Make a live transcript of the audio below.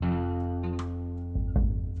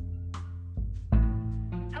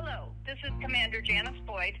This is Commander Janice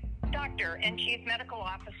Boyd, Doctor and Chief Medical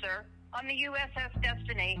Officer on the USS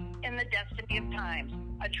Destiny in the Destiny of Times,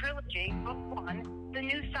 a trilogy, Book 1, the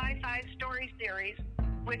new sci-fi story series,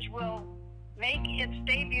 which will make its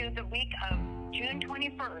debut the week of June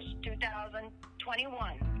 21st,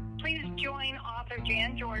 2021. Please join author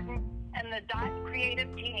Jan Jordan and the Dot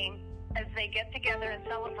Creative team as they get together and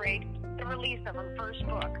celebrate the release of her first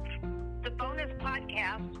book. The bonus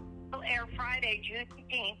podcast will air Friday, June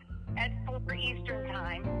 18th at 4 Eastern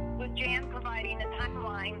Time, with Jan providing a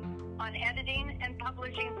timeline on editing and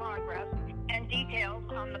publishing progress and details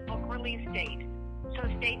on the book release date. So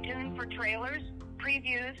stay tuned for trailers,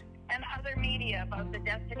 previews, and other media about the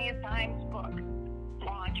Destiny of Times book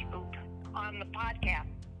launch on the podcast,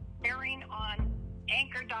 airing on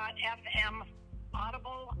Anchor.fm,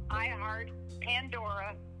 Audible, iHeart,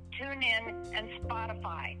 Pandora, TuneIn, and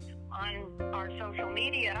Spotify, on our social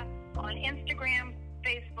media, on Instagram,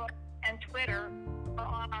 Facebook, and Twitter, or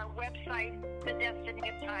on our website,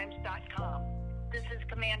 thedestinyoftimes.com. This is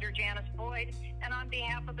Commander Janice Boyd, and on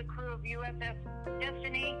behalf of the crew of USS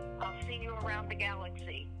Destiny, I'll see you around the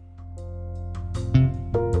galaxy.